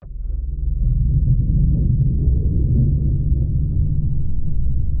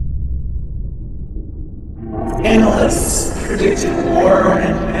analysts predicted war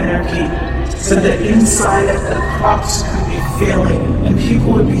and anarchy, said that inside it the crops could be failing and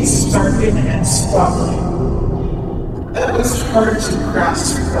people would be starving and squabbling. That was hard to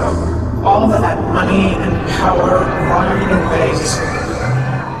grasp though. All that money and power running away.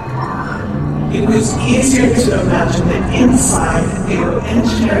 It was easier to imagine that inside they were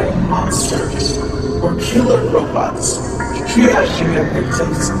engineering monsters or killer robots, triaging their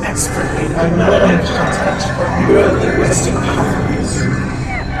victims expertly by melanin content or neuro-linguistic pathways.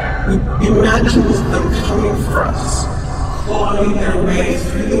 We imagined them coming for us, clawing their way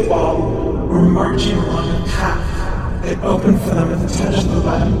through the wall or marching along a path that opened for them at the touch of the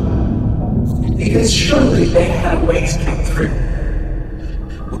button. Because surely they had a way to get through.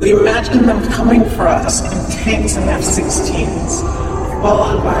 We imagined them coming for us in tanks and F-16s,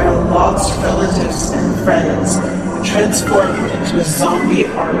 followed by our lost relatives and friends, transformed into a zombie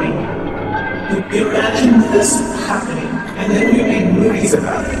army. We imagined this happening, and then we made movies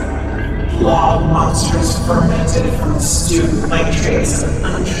about it. Blob monsters fermented from stewed nitrates and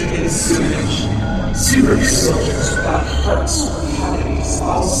untreated sewage. Super soldiers without hearts or cavities,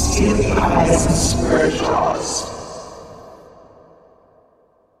 all steely eyes and square jaws.